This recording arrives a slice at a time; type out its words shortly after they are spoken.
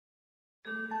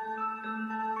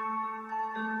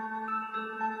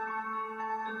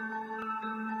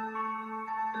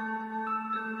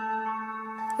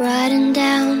riding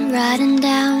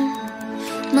down,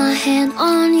 my hand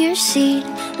on your seat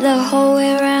the whole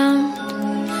way round.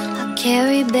 I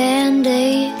carry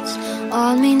band-aids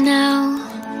on me now,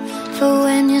 for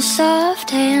when your soft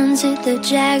hands hit the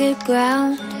jagged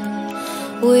ground.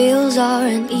 Wheels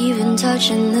aren't even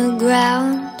touching the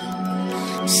ground.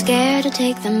 Scared to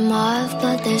take them off,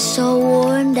 but they're so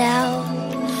worn down.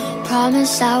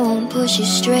 Promise I won't push you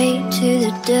straight to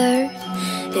the dirt.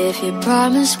 If you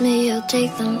promise me you'll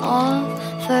take them off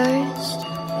first.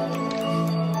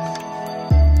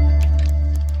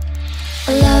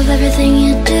 I love everything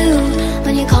you do.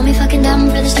 When you call me fucking dumb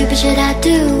for the stupid shit I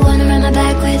do. Wanna run my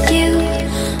back with you,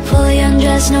 fully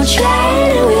undressed, no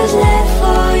training wheels left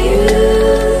for you.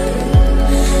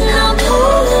 Now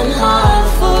pull them hard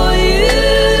for you.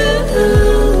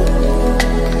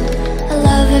 I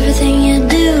love everything you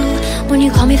do. When you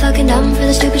call me fucking dumb for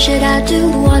the stupid shit I do.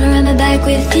 Wanna run my back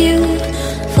with you,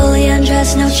 fully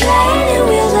undressed, no training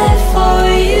wheels left for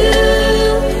you.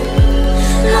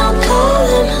 Now pull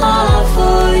them hard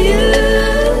for you.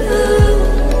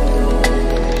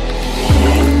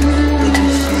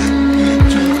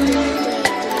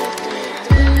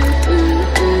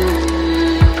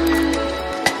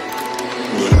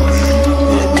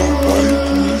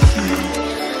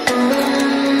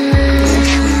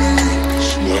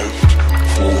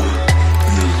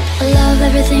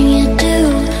 Everything you do.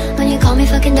 When you call me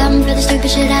fucking dumb for the stupid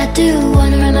shit I do.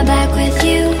 Wanna run my back with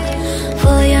you,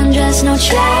 fully undressed, no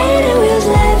training wheels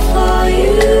left for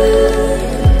you.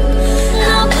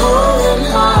 Now pull them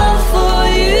hard for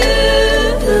you.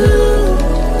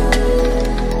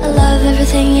 I love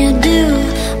everything you do.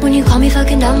 When you call me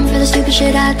fucking dumb for the stupid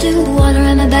shit I do. Wanna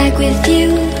run my back with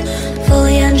you,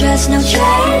 fully undressed, no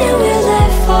training